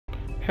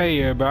Hey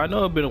everybody, I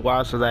know it's been a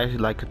while since I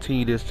actually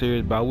continued this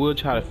series, but I will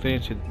try to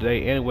finish it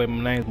today. Anyway,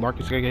 my name is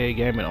Marcus aka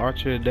Gaming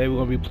Archer. Today we're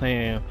gonna be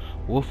playing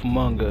Wolf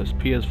Among Us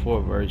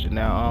PS4 version.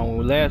 Now, when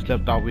we last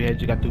left off, we had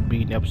just got through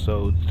beating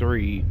episode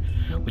 3,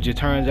 which it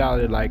turns out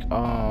that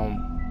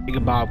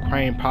Ichabod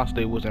Crane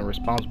possibly wasn't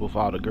responsible for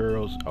all the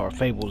girls or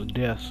Fable's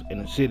deaths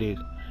in the cities.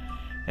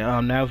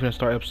 And now we're gonna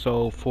start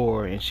episode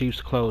 4 in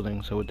sheep's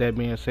clothing. So with that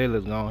being said,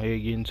 let's go ahead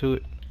and get into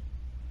it.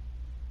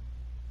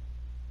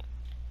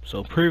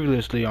 So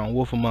previously on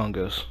Wolf Among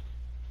Us.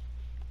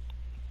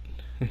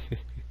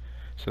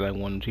 So like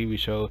one TV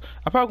show.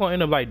 I'm probably gonna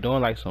end up like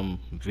doing like some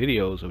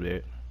videos of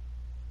that.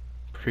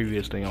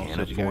 Previously on such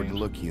games. Can't afford to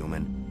look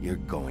human. You're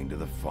going to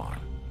the farm.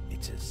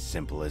 It's as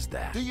simple as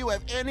that. Do you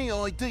have any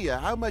idea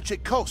how much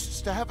it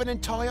costs to have an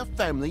entire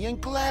family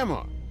in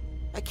glamour?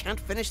 I can't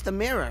finish the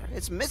mirror.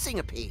 It's missing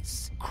a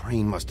piece.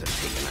 Crane must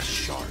have taken a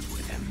shard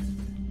with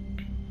him.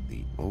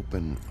 The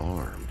open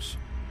arms.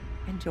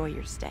 Enjoy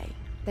your stay.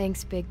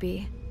 Thanks,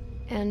 Bigby.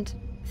 And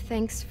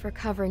thanks for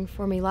covering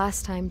for me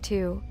last time,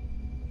 too.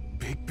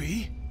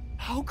 Bigby?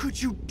 How could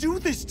you do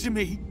this to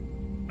me?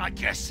 I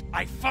guess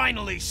I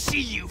finally see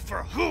you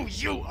for who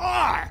you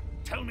are!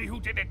 Tell me who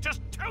did it!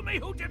 Just tell me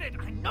who did it!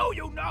 I know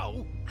you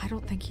know! I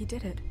don't think he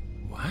did it.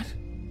 What?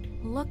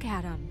 Look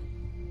at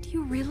him. Do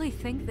you really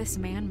think this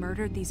man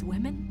murdered these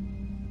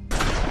women?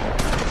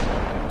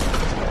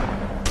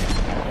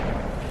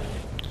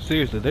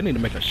 Seriously, they need to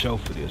make a show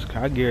for this, cause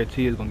I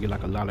guarantee it's gonna get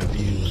like a lot of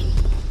views.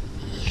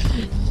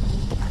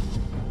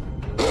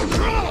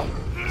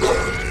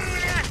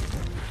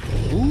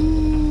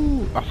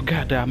 Ooh, I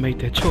forgot that I made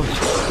that choice.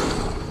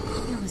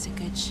 It was a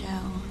good show,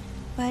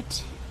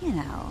 but, you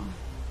know.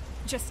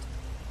 Just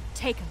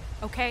take him,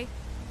 okay?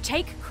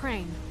 Take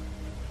Crane.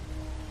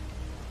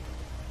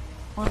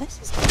 Well, this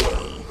is gonna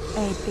be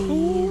a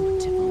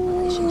beautiful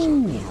relationship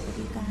we have with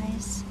you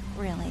guys.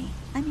 Really,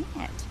 I mean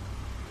it.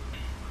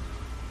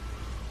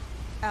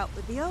 Out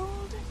with the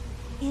old,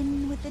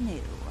 in with the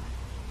new.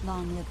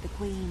 Long live the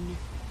Queen.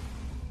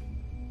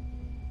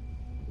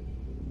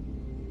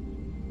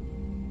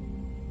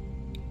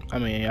 I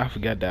mean, I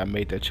forgot that I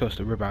made that choice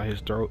to rip out his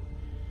throat.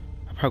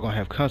 I'm probably gonna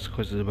have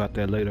consequences about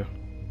that later.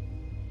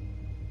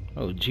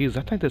 Oh jeez,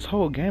 I think this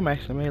whole game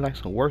actually made like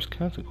some worse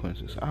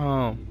consequences.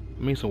 I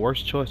mean some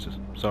worse choices.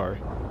 Sorry.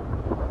 I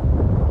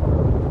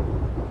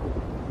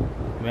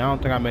mean, I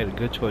don't think I made a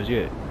good choice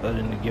yet, other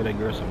than to give that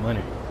girl some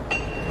money.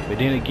 But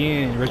then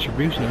again,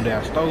 retribution of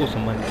that I stole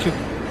some money too.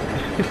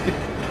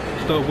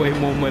 Stole way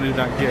more money than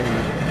I gave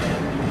you.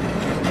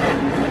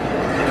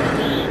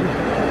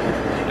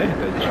 They had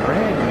to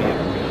drag me up.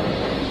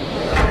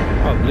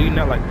 Oh, bleeding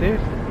out like this?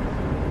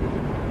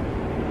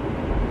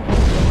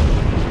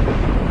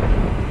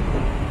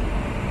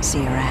 See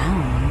you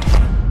around.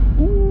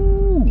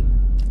 Ooh.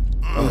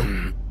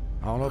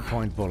 Hollow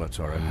point bullets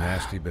are a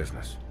nasty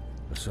business.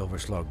 The silver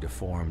slug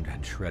deformed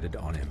and shredded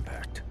on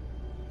impact.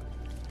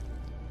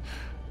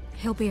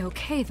 He'll be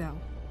okay, though.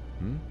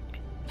 Hmm?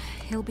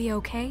 He'll be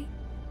okay?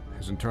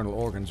 His internal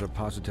organs are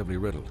positively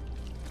riddled.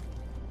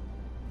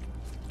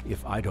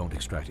 If I don't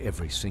extract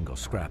every single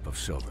scrap of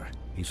silver,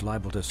 he's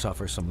liable to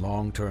suffer some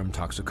long-term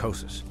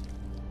toxicosis.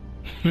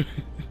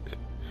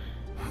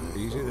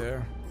 Easy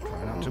there.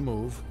 Try not to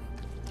move.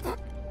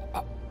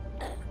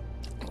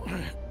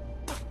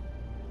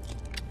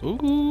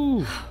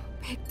 Ooh.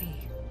 Bigby.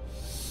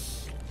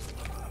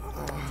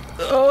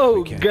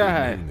 Oh, we can't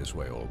God. keep moving this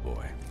way, old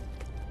boy.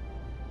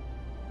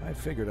 I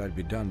figured I'd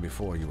be done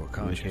before you were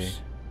conscious. Okay.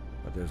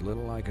 But there's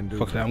little I can do.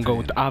 Fuck that, I'm going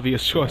with the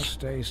obvious So choice.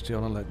 stay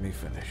still and let me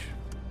finish.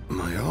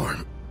 My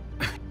arm.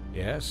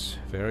 Yes,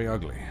 very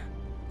ugly,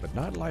 but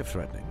not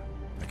life-threatening.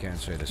 I can't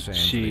say the same for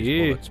Shit.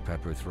 these bullets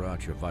peppered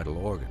throughout your vital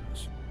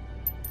organs.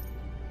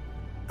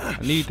 I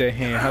need that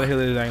hand. How the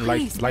hell is that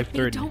Please,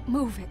 life-threatening? don't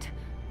move it.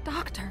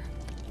 Doctor.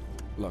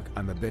 Look,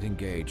 I'm a bit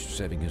engaged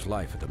saving his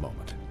life at the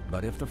moment,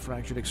 but if the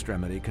fractured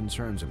extremity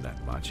concerns him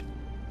that much,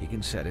 he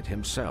can set it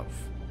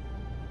himself.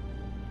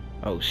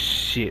 Oh,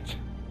 shit.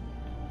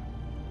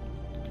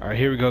 Alright,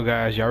 here we go,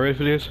 guys. Y'all ready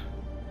for this?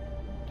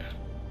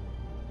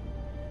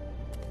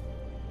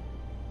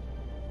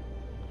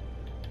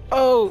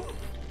 Oh!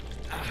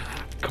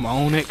 Come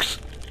on, X.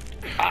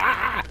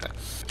 Ah!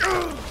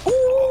 Ooh!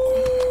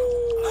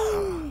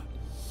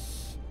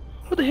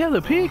 Where the hell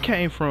the pig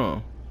came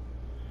from?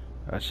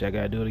 I see, I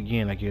gotta do it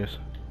again, I guess.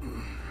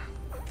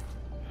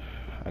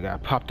 I gotta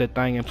pop that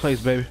thing in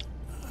place, baby.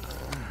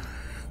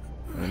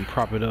 And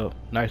prop it up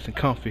nice and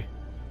comfy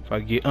if I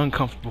get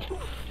uncomfortable.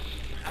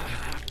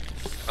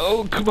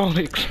 Oh, come on,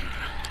 X.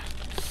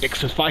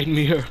 X is fighting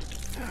me here.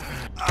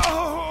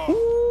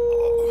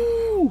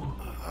 Ooh.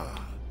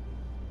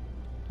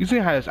 You see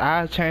how his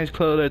eyes changed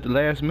color at the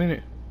last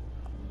minute?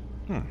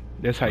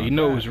 That's how you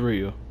know it's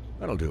real.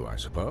 That'll do, I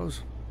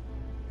suppose.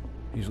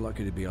 He's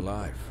lucky to be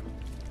alive,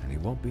 and he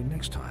won't be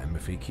next time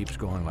if he keeps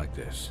going like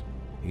this.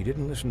 He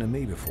didn't listen to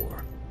me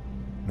before.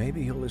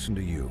 Maybe he'll listen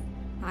to you.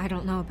 I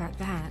don't know about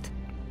that.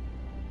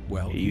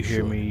 Well, You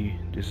hear me?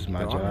 This is my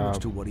There are limits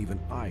job. to what even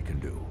I can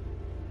do.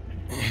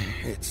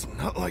 It's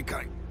not like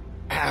I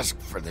ask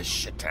for this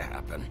shit to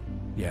happen.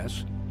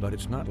 Yes, but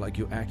it's not like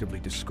you actively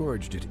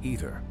discouraged it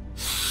either.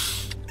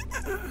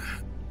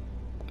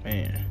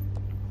 Man.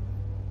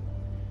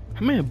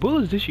 How many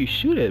bullets did she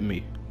shoot at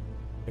me?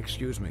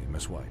 Excuse me,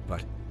 Miss White,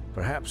 but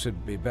perhaps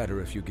it'd be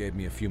better if you gave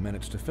me a few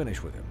minutes to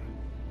finish with him.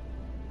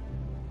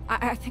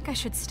 I think I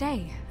should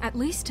stay, at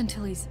least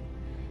until he's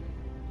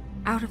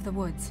out of the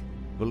woods.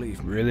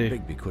 Believe me, Really?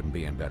 Bigby couldn't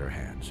be in better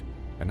hands,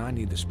 and I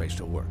need the space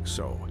to work,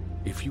 so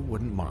if you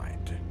wouldn't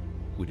mind,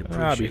 we'd I'll be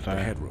appreciate the fine.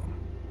 headroom.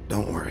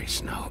 Don't worry,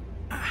 Snow.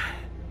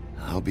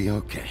 I'll be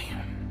okay.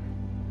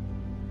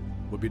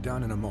 We'll be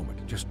done in a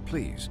moment. Just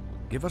please,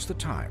 give us the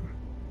time.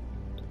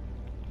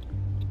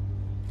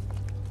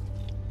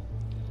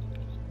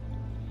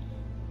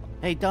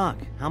 Hey, Doc,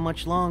 how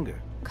much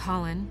longer?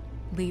 Colin,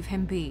 leave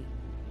him be.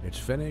 It's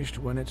finished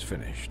when it's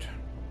finished.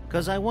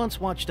 'Cause I once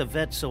watched a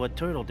vet sew a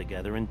turtle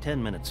together in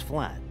 10 minutes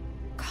flat.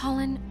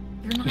 Colin,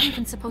 you're not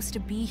even supposed to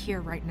be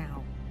here right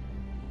now.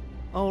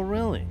 Oh,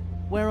 really?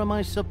 Where am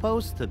I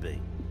supposed to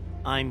be?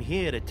 I'm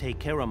here to take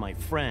care of my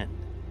friend.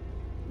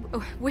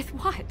 With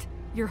what?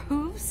 Your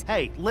hooves?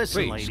 Hey,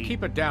 listen, Please, lady.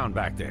 keep it down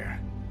back there.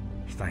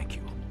 Thank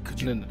you.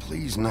 Could you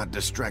please not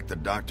distract the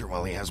doctor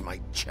while he has my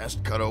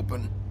chest cut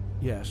open?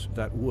 Yes,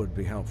 that would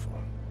be helpful.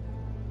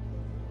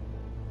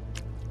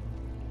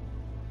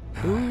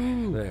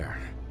 There.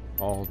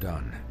 All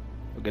done.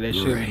 Okay, that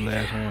shit was the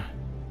last one.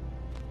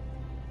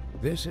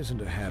 This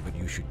isn't a habit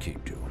you should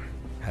keep to.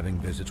 Having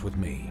visits with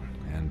me.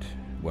 And,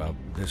 well,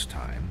 this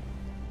time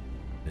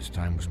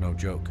was no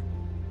joke.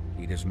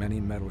 Eat as many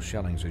metal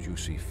shellings as you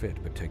see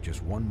fit, but take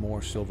just one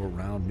more silver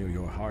round near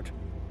your heart,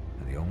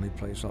 and the only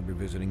place I'll be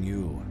visiting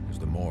you is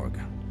the morgue.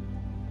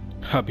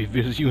 I'll be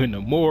visiting you in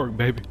the morgue,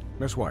 baby.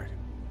 Miss White.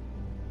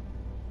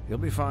 He'll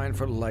be fine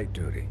for light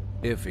duty,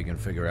 if he can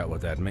figure out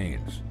what that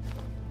means.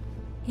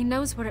 He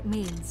knows what it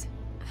means.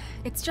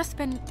 It's just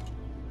been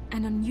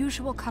an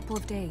unusual couple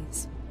of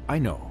days. I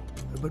know,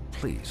 but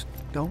please,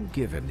 don't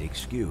give him the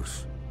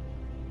excuse.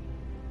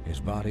 His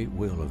body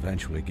will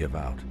eventually give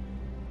out.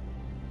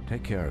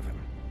 Take care of him,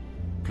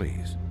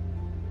 please.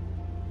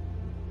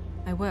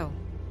 I will.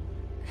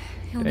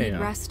 He'll need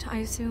Damn. rest, I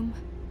assume.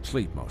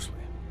 Sleep mostly.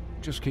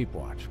 Just keep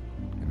watch,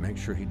 and make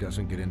sure he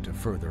doesn't get into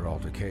further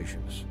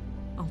altercations.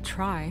 I'll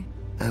try.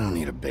 I don't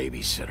need a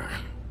babysitter.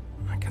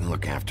 I can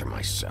look after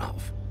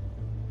myself.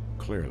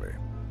 Clearly.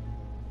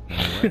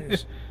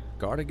 Anyways,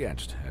 guard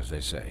against, as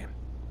they say.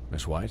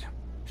 Miss White,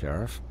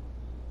 Sheriff,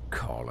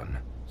 Colin.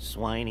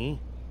 Swiney.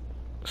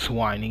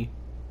 Swiney.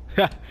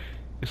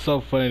 It's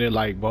so funny that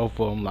like both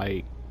of them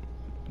like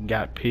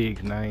got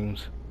pigs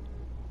names,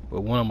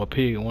 but one of them a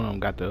pig and one of them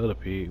got the other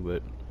pig.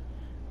 But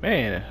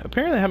man,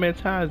 apparently how many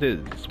times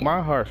did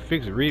Swineheart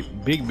fix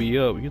Bigby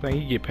up? You think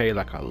he get paid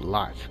like a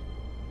lot?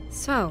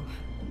 So,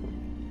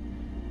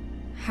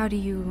 how do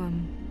you,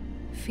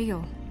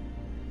 feel?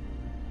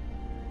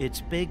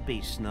 It's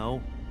Bigby,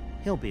 Snow.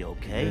 He'll be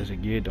okay. As a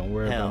kid, don't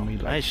worry Hell, about me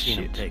like I've seen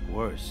him shit. take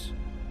worse.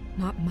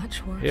 Not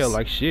much worse. Hell,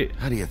 like shit.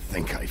 How do you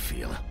think I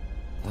feel?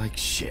 Like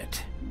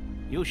shit.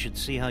 You should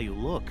see how you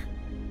look.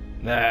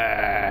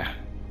 Nah.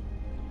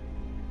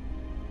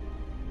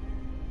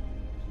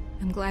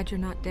 I'm glad you're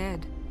not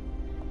dead.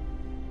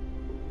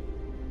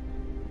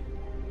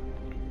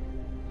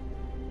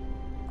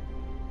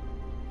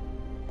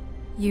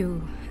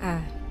 You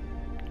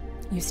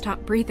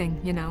stopped breathing,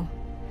 you know,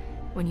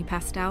 when you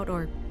passed out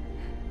or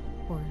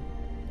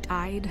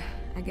died,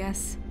 I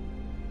guess.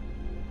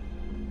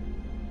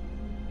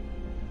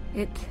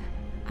 It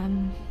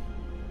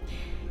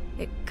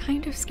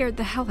kind of scared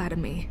the hell out of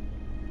me.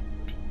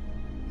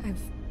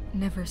 I've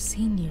never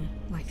seen you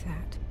like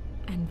that.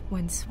 And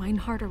when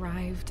Swineheart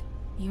arrived,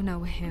 you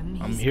know him.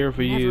 He's I'm here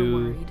for never you.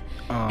 Worried.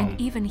 And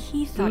even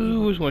he thought you Ooh,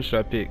 were which one should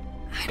I pick?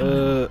 I don't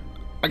know.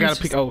 I gotta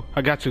It's pick. just Oh,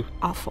 I got to.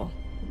 awful.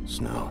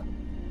 Snow,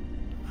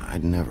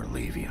 I'd never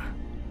leave you.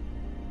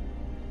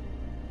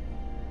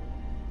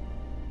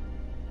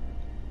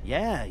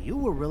 Yeah, you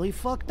were really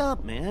fucked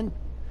up, man.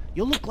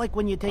 You look like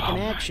when you take an Oh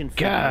my action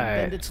figure and God.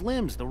 bend its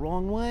limbs the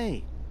wrong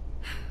way.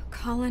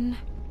 Colin,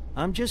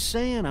 I'm just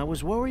saying, I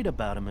was worried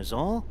about him is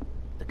all.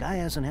 The guy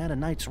hasn't had a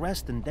night's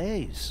rest in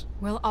days.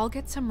 we'll all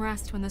get some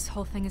rest when this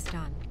whole thing is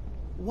done.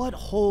 What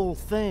whole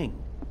thing?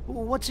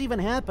 What's even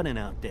happening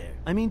out there?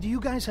 I mean, do you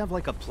guys have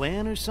like a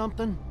plan or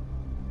something?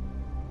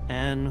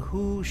 And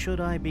who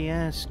should I be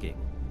asking?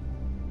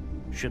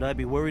 Should I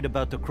be worried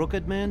about the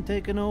Crooked Man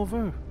taking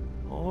over?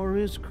 Or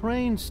is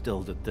Crane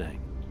still the thing?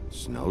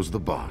 Snow's the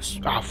boss.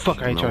 Ah, fuck, I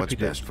She'll ain't know trying to what's pick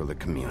that. best for the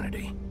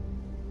community.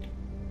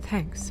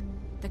 Thanks.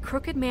 The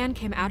Crooked Man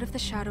came out of the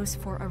shadows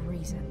for a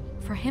reason.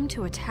 For him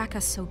to attack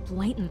us so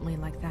blatantly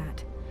like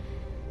that.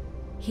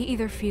 He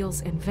either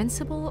feels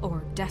invincible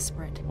or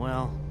desperate.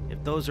 Well,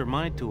 if those are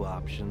my two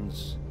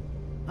options,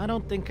 I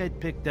don't think I'd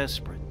pick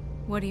desperate.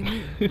 What do you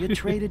mean? You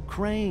traded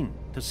Crane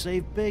to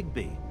save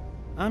Bigby.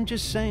 I'm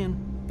just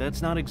saying,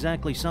 that's not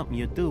exactly something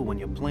you do when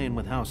you're playing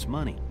with house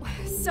money.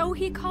 So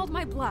he called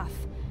my bluff.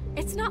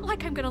 It's not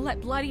like I'm gonna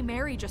let Bloody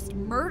Mary just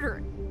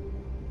murder.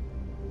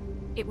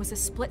 It was a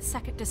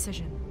split-second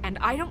decision, and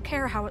I don't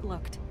care how it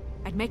looked.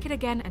 I'd make it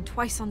again and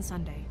twice on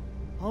Sunday.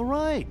 All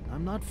right,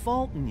 I'm not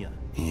faulting you.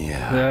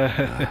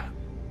 Yeah.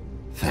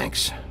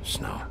 Thanks,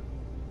 Snow,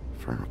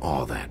 for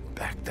all that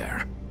back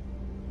there.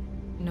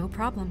 No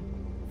problem.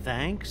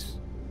 Thanks?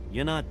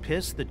 You're not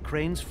pissed that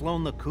Crane's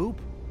flown the coop?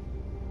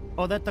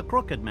 Or that the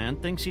Crooked Man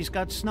thinks he's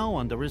got Snow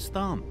under his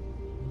thumb?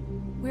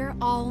 We're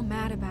all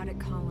mad about it,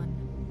 Colin.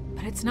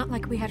 But it's not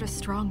like we had a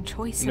strong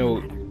choice in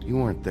the matter. You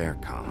weren't there,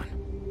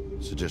 Colin.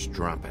 So just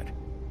drop it.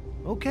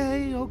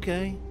 Okay.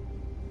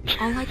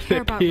 All I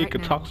care about Pig right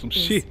could now talk some is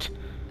shit.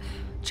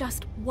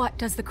 just what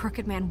does the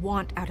Crooked Man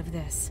want out of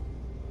this?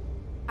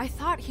 I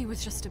thought he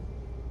was just a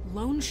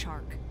loan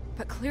shark,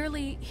 but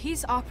clearly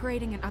he's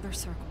operating in other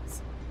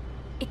circles.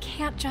 It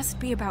can't just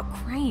be about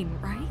Crane,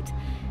 right?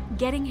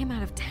 Getting him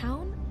out of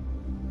town?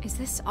 Is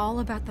this all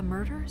about the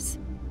murders?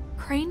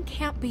 Crane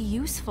can't be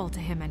useful to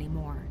him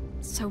anymore.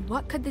 So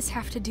what could this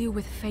have to do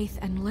with Faith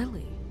and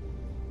Lily?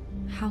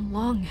 How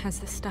long has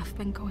this stuff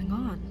been going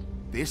on?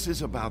 This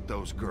is about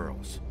those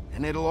girls,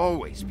 and it'll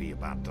always be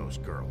about those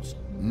girls.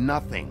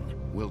 Nothing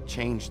will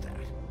change that.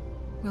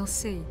 We'll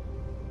see.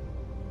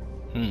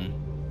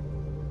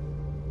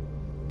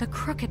 The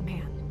Crooked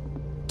Man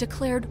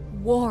declared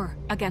war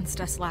against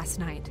us last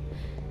night.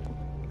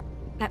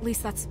 At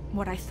least that's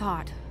what I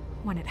thought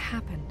when it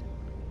happened.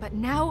 But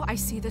now I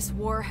see this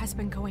war has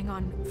been going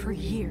on for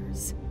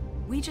years.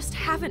 We just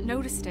haven't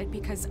noticed it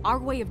because our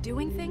way of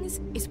doing things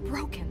is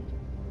broken.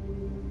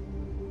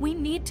 We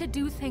need to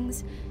do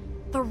things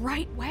the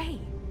right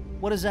way.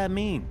 What does that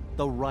mean,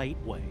 the right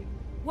way?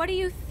 What do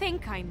you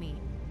think I mean?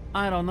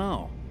 I don't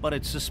know, but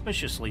it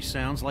suspiciously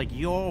sounds like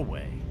your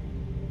way.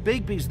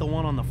 Bigby's the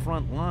one on the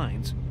front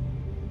lines.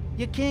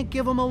 You can't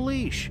give him a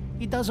leash.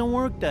 He doesn't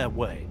work that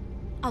way.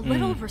 A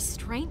little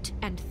restraint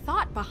and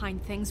thought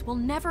behind things will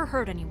never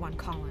hurt anyone,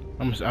 Colin.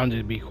 I'm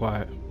just be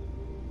quiet.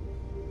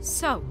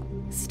 So,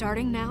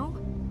 starting now,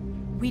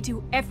 we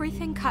do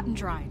everything cut and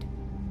dried.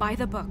 By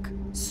the book,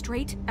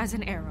 straight as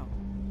an arrow.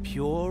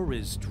 Pure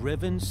as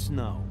driven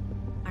snow.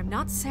 I'm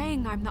not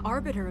saying I'm the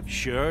arbiter of...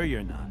 Sure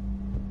you're not.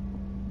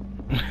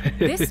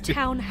 This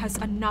town has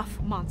enough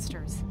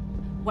monsters.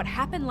 What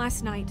happened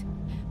last night,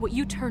 what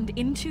you turned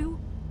into,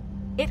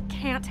 it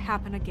can't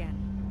happen again.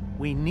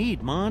 We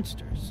need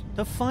monsters.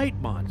 To fight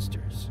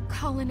monsters.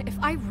 Colin, if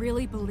I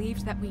really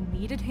believed that we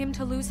needed him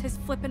to lose his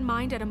flippin'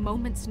 mind at a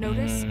moment's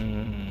notice,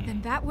 then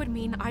that would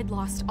mean I'd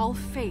lost all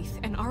faith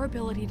in our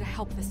ability to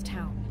help this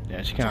town.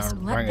 Yeah, she kind Just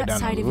of let bring it that down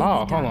side to of law.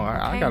 you be done, Hold on,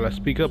 I okay? gotta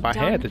speak up. Be I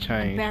had to done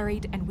change. and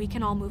buried, and we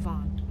can all move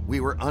on. We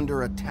were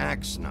under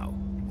attack, Snow.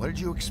 What did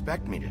you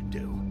expect me to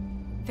do?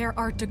 There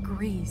are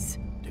degrees.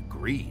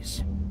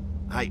 Degrees?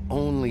 I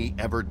only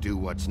ever do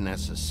what's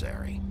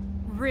necessary.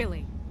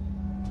 Really?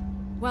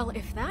 Well,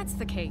 if that's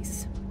the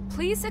case,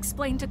 please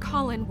explain to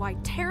Colin why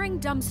tearing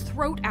Dumb's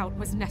throat out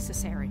was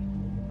necessary.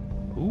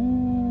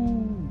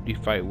 Ooh, the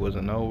fight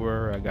wasn't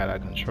over. I got out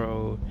of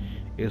control.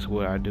 It's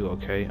what I do,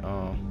 okay?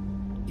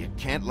 You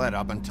can't let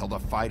up until the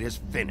fight is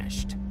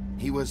finished.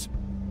 He was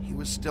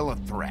still a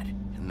threat,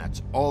 and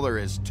that's all there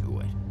is to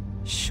it.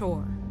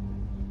 Sure.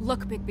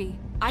 Look, Bigby,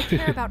 I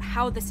care about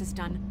how this is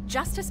done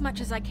just as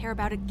much as I care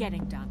about it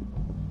getting done.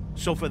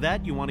 So for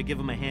that, you want to give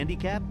him a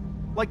handicap?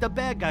 Like the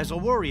bad guys will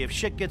worry if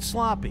shit gets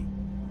sloppy.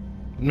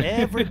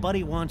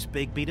 Everybody wants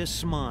Bigby to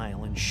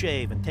smile and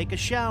shave and take a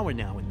shower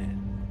now and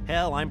then.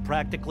 Hell, I'm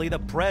practically the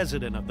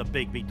president of the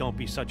Bigby Don't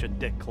Be Such a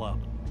Dick Club.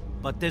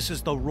 But this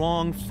is the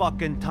wrong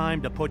fucking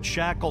time to put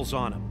shackles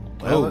on him.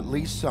 Well, at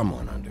least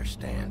someone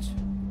understands.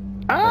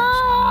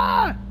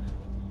 Ah!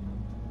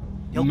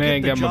 He'll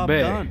Man get the got my job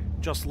bag. done.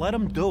 Just let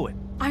him do it.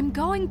 I'm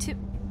going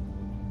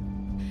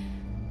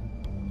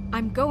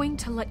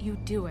to let you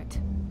do it,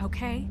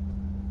 okay?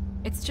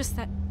 It's just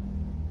that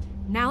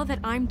now that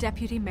I'm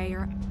deputy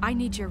mayor, I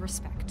need your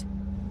respect.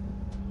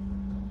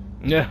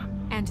 Yeah.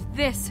 And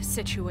this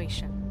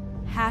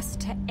situation has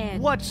to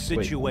end. What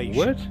situation? Wait,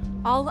 what?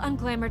 All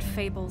unglamored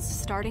fables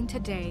starting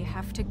today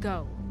have to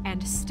go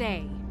and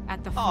stay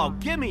at the Oh, farm.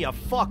 give me a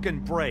fucking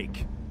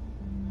break.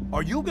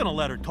 Are you gonna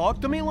let her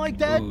talk to me like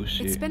that? Ooh,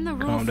 shit. It's been the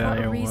rule Calm for down,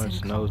 a everyone. reason,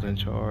 Snow's in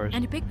charge.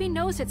 And Bigby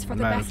knows it's for I'm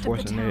the not best of the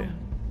enforcing town.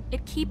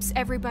 It keeps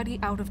everybody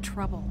out of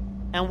trouble.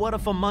 And what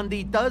if a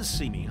Monday does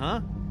see me,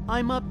 huh?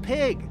 I'm a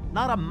pig,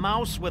 not a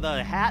mouse with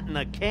a hat and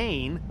a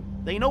cane.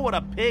 They know what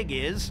a pig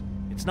is.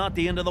 It's not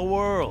the end of the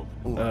world.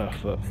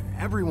 Fuck.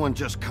 Everyone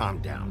just calm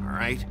down, all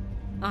right?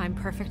 I'm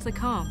perfectly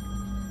calm.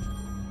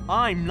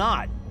 I'm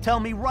not. Tell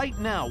me right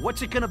now,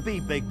 what's it gonna be,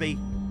 Bigby?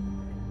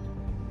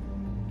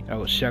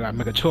 Oh shit, I gotta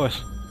make a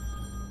choice.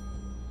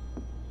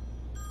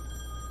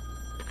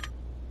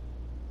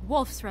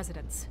 Wolf's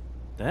residence.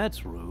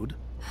 That's rude.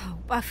 Oh,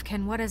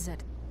 Buffkin, what is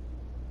it?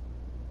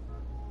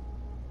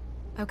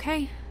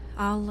 Okay,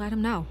 I'll let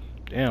him know.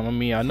 Damn, I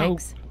mean, I know.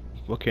 Thanks.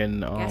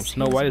 Fucking Guess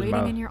Snow he's White is waiting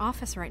my. in your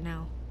office right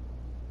now.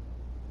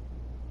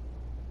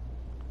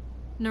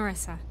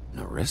 Nerissa.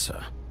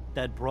 Nerissa?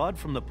 That broad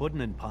from the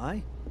puddin' and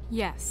pie?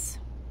 Yes.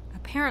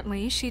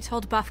 Apparently, she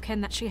told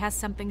Buffkin that she has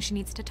something she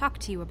needs to talk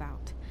to you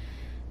about.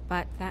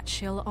 But that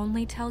she'll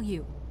only tell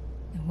you.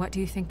 And what do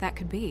you think that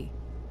could be?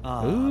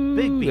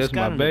 Bigby's that's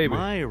got my an baby.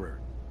 admirer.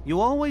 You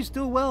always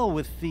do well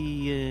with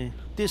the,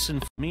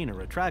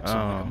 disinformation attracts him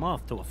like a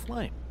moth to a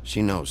flame.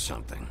 She knows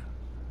something.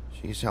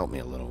 She's helped me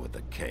a little with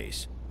the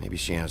case. Maybe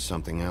she has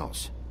something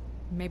else.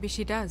 Maybe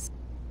she does.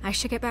 I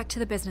should get back to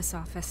the business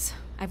office.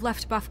 I've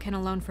left Buffkin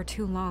alone for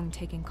too long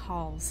taking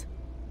calls.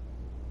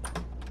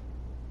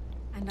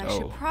 And I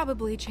should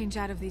probably change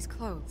out of these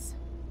clothes.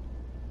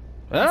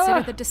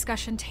 Consider the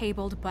discussion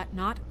tabled, but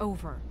not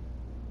over.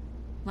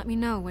 Let me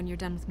know when you're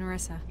done with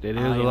Nerissa. That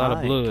is a lot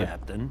of blood.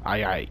 Captain.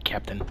 Aye,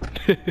 Captain.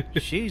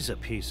 She's a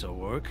piece of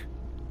work.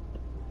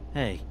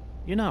 Hey,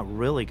 you're not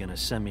really gonna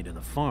send me to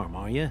the farm,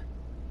 are you?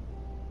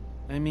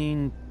 I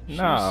mean, she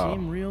No,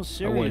 seemed real I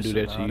serious wouldn't do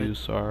that about to you, it,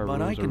 sorry.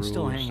 but I Rules are can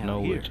still rules. hang out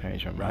No here, would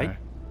change her right? mind.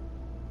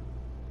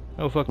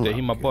 Oh, fuck that.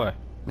 He my Look, boy.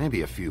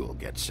 Maybe a few will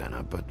get sent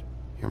up, but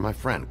you're my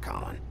friend,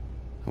 Colin.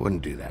 I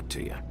wouldn't do that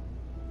to you.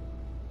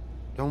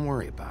 Don't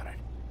worry about it.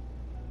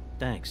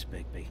 Thanks,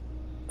 Bigby.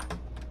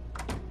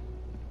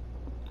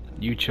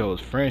 You chose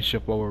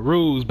friendship over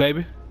rules,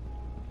 baby.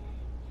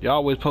 You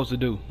always supposed to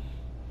do.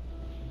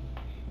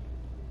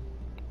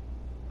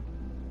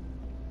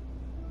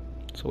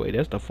 So wait,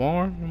 that's the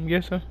farm, I'm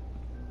guessing?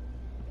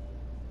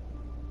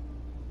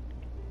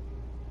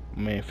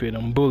 Man, feel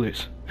them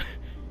bullets.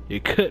 You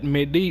cut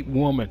me deep,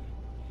 woman.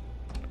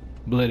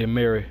 Bloody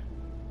Mary.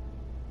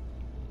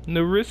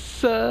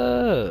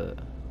 Nerissa.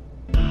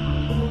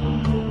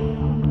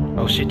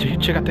 Oh shit,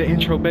 check out the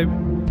intro, baby.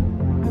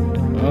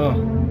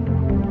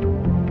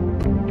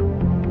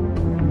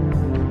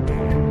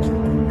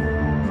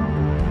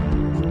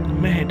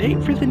 Man, they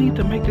really need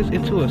to make this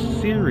into a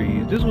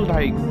series. This would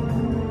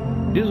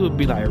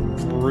be like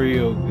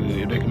real good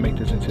if they can make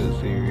this into a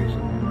series.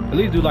 At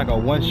least do like a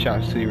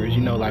one-shot series,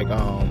 you know, like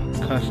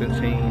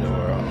Constantine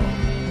or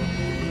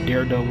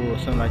Daredevil or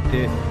something like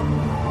that.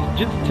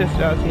 Just to test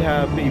it out, see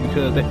how it be,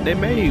 because they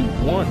made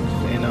once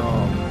in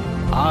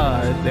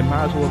Oz. They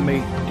might as well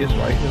make this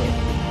right here.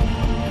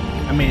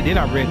 I mean, then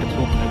I read the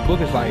book. The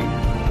book is like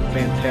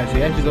fantastic.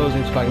 It actually goes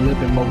into like a little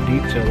bit more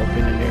detail up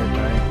in it and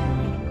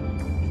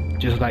everything.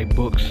 Just like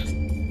books.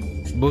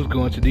 Books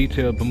go into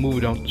detail, but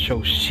movie don't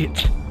show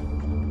shit.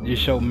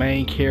 Just show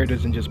main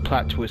characters and just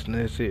plot twists, and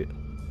that's it.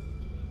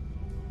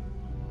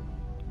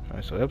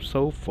 Alright, so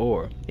episode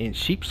 4. In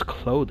sheep's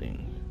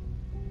clothing.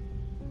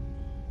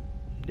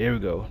 There we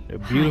go. The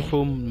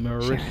beautiful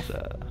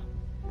Nerissa.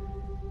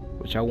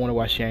 Which I wonder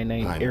why she ain't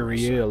named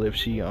Ariel if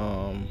she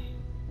the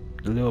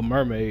Little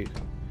Mermaid.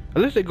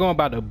 At least they're going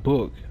by the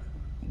book,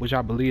 which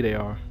I believe they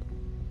are.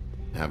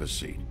 Have a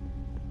seat.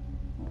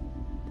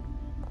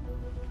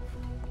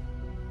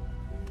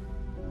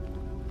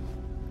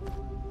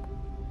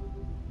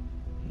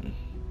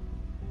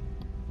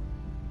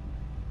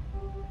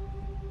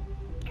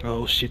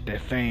 Oh shit,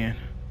 that fan.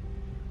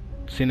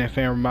 Seen that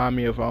fan remind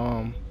me of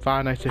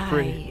Five Nights at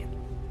Freddy's.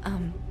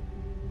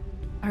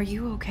 Are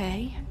you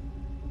okay?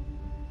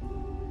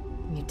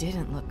 You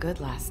didn't look good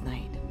last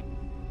night.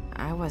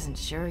 I wasn't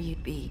sure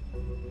you'd be,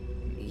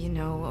 you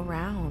know,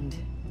 around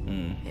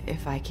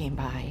if I came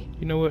by.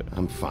 You know what?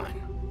 I'm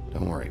fine.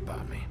 Don't worry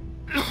about me.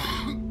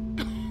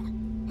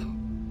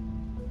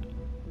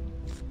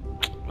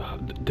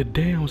 The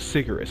damn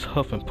cigarettes,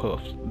 Huff and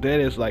Puffs. That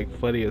is like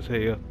funny as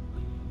hell.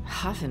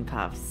 Huff and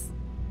Puffs.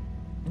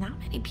 Not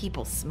many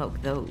people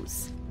smoke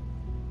those.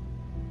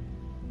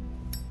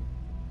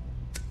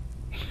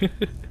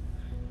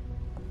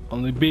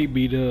 Only Big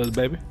B does,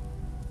 baby.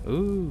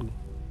 Ooh.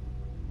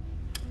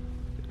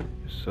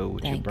 So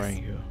what you bring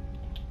here?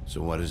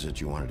 So what is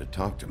it you wanted to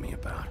talk to me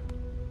about?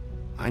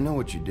 I know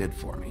what you did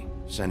for me,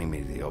 sending me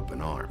to the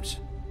open arms.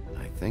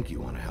 I think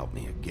you want to help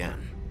me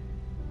again.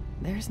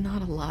 There's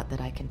not a lot that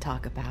I can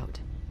talk about.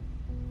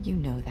 You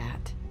know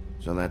that.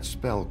 So that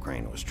spell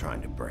Crane was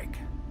trying to break.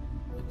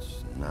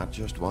 It's not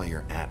just while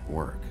you're at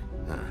work,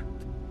 huh?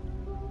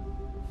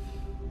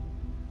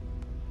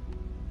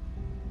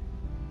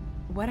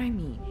 What I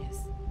mean is,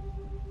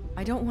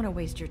 I don't want to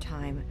waste your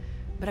time,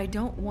 but I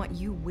don't want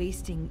you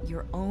wasting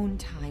your own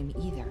time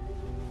either.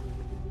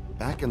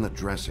 Back in the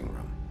dressing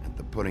room, at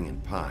the pudding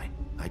and pie,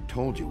 I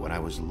told you what I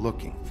was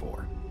looking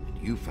for,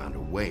 and you found a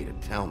way to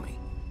tell me.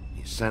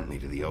 You sent me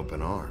to the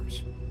open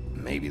arms.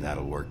 Maybe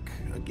that'll work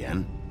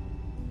again?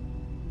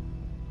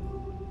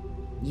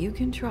 You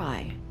can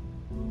try.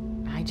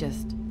 I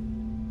just...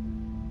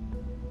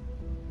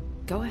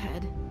 Go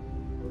ahead.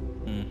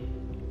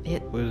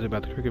 It what is it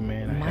about the Crooked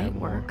Man? I might have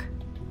more. work.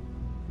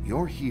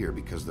 You're here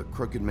because the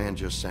Crooked Man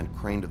just sent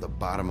Crane to the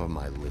bottom of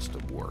my list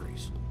of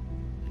worries.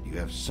 And you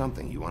have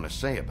something you want to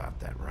say about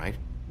that, right?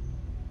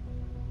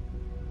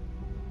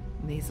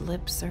 These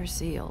lips are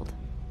sealed.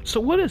 So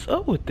what is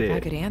up with If I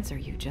that? could answer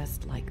you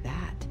just like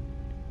that,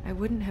 I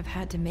wouldn't have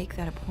had to make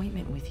that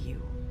appointment with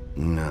you.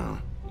 No,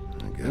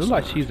 I It guess looks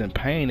like not. she's in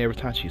pain every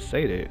time she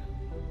say that.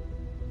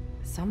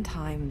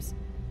 Sometimes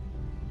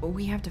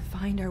we have to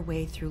find our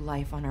way through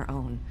life on our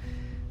own,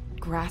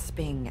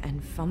 grasping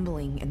and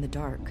fumbling in the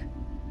dark.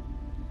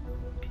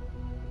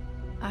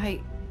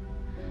 I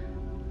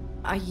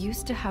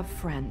used to have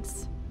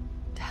friends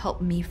to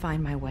help me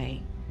find my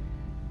way,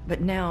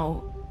 but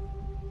now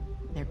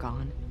They're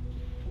gone.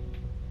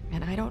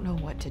 And I don't know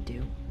what to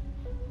do.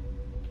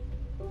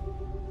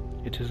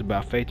 It's just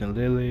about Faith and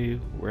Lily.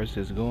 Where's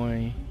this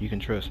going? You can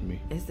trust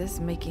me. Is this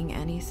making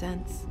any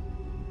sense?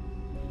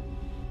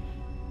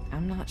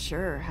 I'm not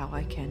sure how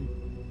I can...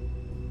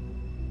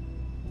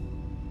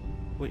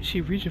 Wait,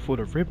 she reaching for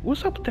the ribbon?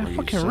 What's up with that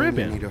fucking You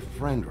ribbon? need a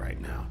friend right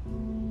now.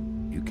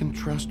 You can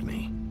trust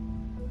me.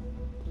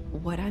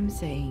 What I'm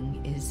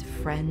saying is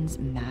friends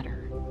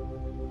matter.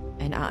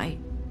 And I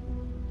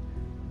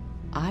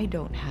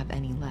don't have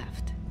any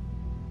left.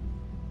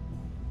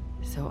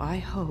 So I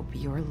hope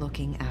you're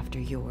looking after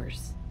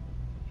yours.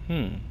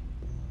 Are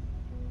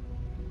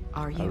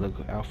you? I look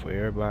out for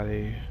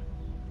everybody.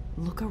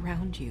 Look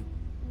around you.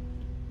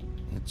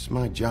 It's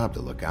my job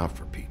to look out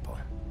for people.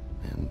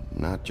 And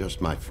not just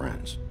my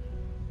friends.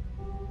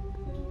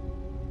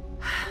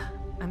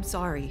 I'm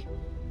sorry.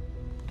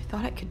 I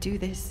thought I could do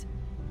this.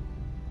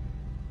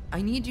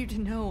 I need you to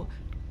know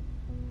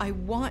I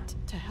want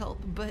to help,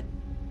 but...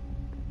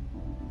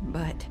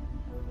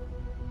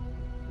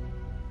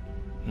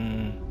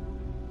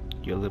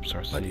 Your lips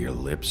are sealed. But your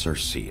lips are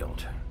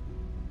sealed.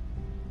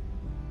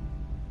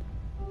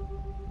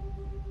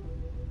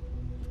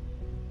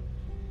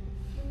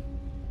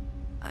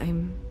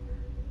 I'm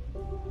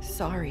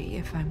sorry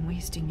if I'm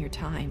wasting your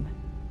time.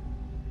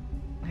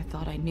 I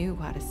thought I knew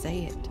how to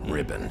say it.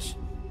 Ribbons.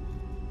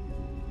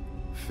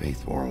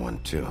 Faith wore one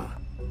too.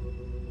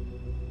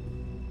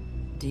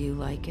 Do you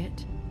like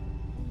it?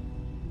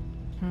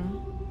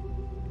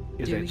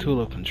 Is Do a you?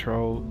 tool of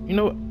control. You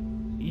know what?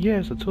 Yeah,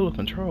 it's a tool of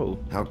control.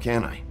 How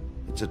can I?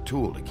 It's a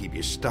tool to keep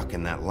you stuck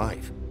in that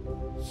life.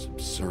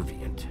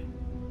 Subservient.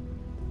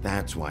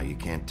 That's why you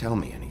can't tell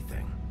me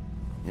anything.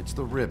 It's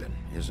the ribbon,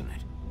 isn't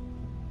it?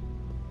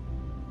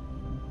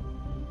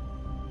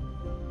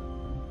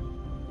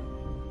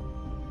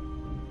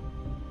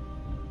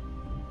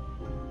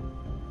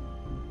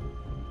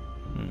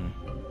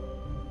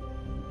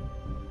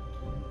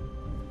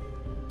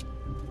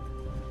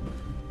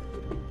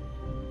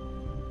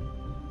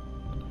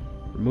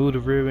 Remove the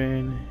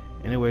ribbon.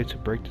 Any way to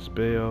break the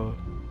spell?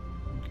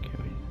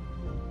 Can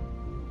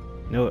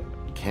we? You know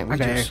what? Can't I we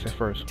gotta just ask that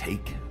first.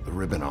 take the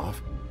ribbon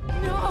off?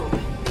 No!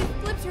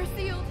 These lips are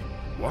sealed.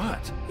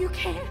 What? You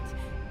can't.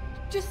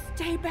 Just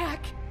stay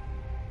back.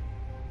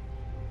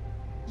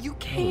 You Oh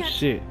can't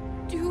shit!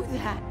 do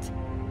that.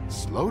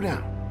 Slow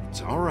down.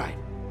 It's all right.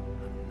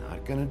 I'm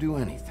not gonna do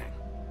anything.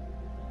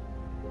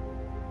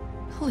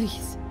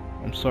 Please,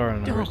 I'm sorry,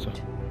 Nerissa.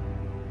 don't.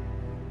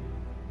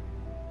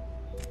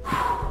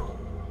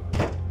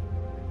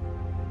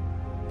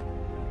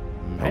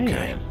 Man.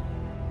 Okay.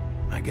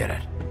 I get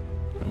it.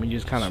 I mean, you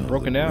just kind of So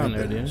broken the down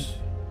there, then. ribbons,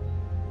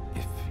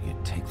 if you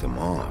take them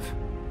off,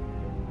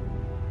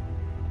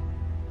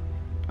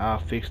 I'll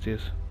fix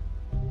this.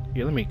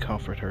 Yeah, let me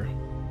comfort her.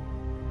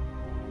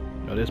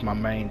 No, this is my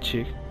main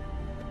chick.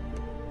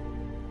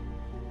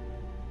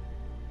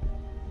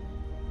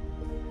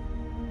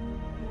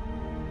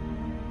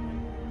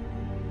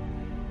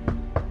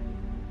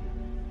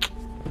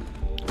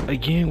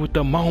 Again with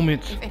the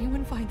moments. If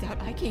anyone finds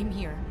out I came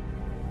here,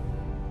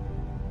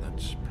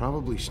 that's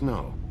probably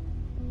snow.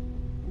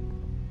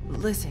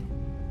 listen,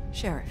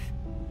 Sheriff.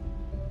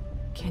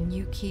 Can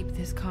you keep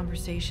this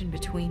conversation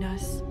between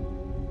us?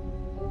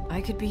 I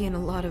could be in a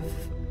lot of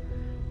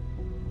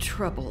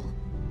trouble.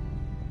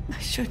 I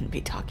shouldn't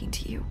be talking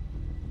to you.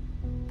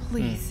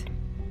 Please.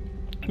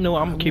 No,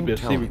 I'm I gonna keep it a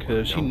won't tell secret anyone,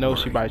 because she don't knows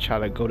she worry. might try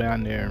to go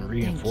down there and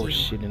reinforce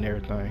you. shit and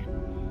everything.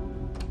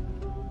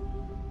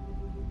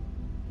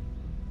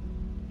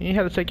 You ain't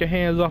have to take your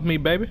hands off me,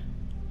 baby.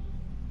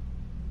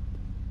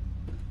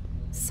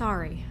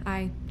 Sorry,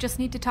 I just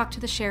need to talk to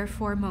the sheriff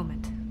for a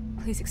moment.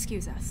 Please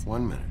excuse us.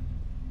 1 minute.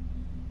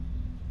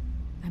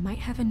 I might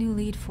have a new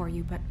lead for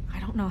you, but I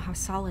don't know how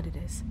solid it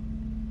is.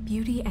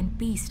 Beauty and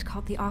Beast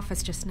called the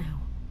office just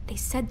now. They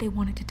said they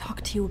wanted to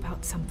talk to you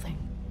about something.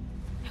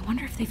 I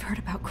wonder if they've heard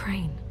about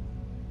Crane.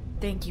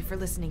 Thank you for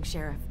listening,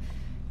 Sheriff.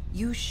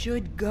 You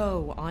should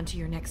go on to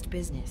your next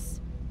business.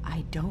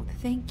 I don't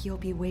think you'll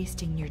be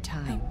wasting your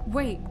time.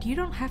 Wait, you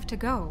don't have to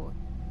go.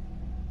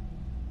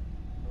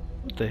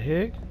 What the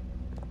heck?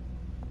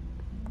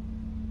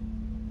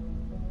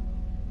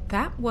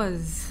 That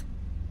was...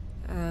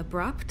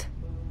 abrupt?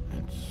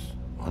 That's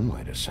one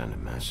way to send a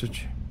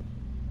message.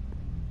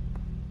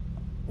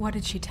 What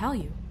did she tell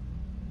you?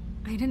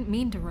 I didn't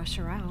mean to rush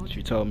her out.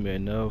 She told me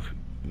enough.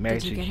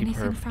 Managed to get keep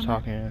her anything from from her?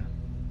 talking.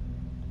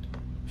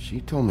 She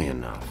told me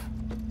enough.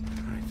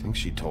 I think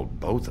she told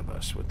both of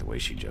us with the way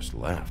she just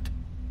left.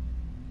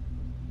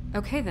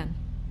 Okay then.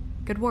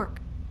 Good work.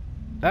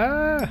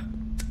 Ah!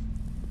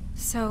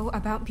 So,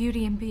 about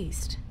Beauty and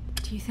Beast,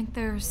 do you think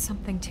there's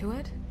something to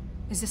it?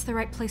 Is this the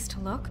right place to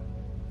look?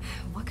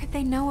 What could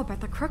they know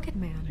about the Crooked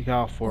Man? They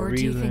called for a Or do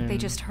reason. you think they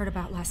just heard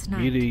about last night?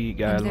 Beauty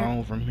got and they're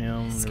along from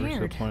him. Nerissa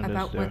scared pointed us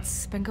about there.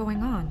 what's been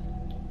going on?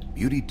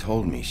 Beauty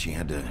told me she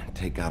had to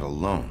take out a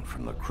loan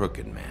from the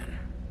Crooked Man.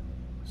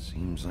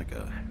 Seems like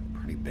a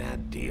pretty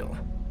bad deal.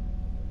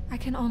 I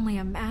can only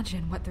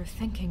imagine what they're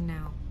thinking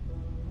now.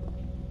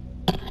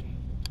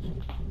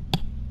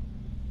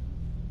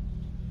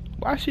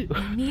 Why she?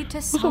 I need to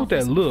What's up solve with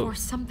this that look? before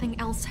something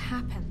else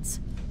happens.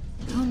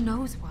 Who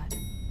knows what?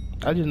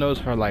 I just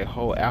noticed her like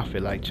whole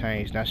outfit like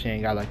changed. Now she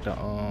ain't got like the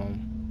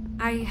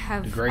I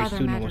have the gray other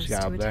suit when matters she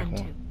got to a black attend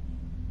to. one.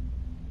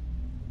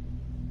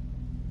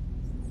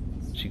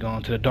 She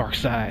going to the dark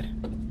side.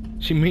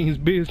 She means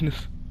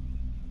business.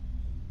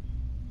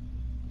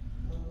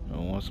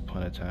 Oh, once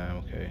upon a time,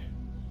 okay.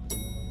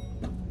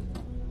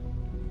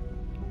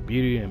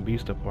 Beauty and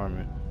Beast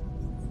apartment.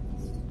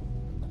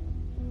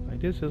 Like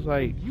this is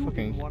like You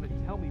fucking. didn't want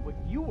to tell me what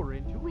you were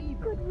into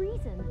either. Good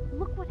reason.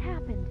 Look what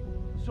happened.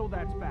 So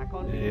that's back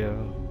on me. Yeah.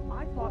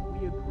 I thought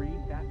we agreed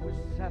that was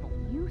settled.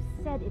 You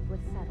said it was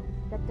settled.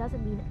 That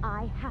doesn't mean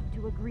I have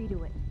to agree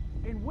to it.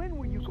 And when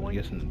were you So going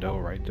I guess to in the tell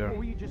door me? right there. Or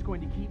were you just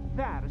going to keep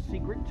that a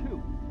secret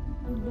too?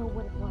 You know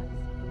what it was.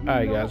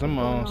 Alright guys, I'm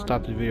gonna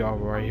stop the video off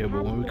right here,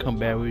 but when we come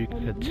back we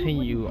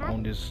continue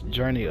on this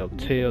journey of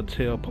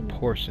telltale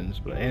proportions.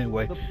 But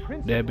anyway,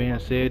 that being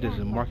said, this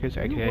is Marcus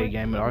aka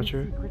Game and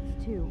Archer.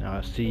 Now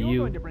I'll see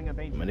you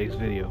in my next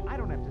video.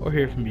 Or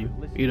hear from you.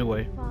 Either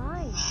way.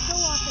 Fine. Go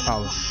off and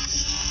Holla.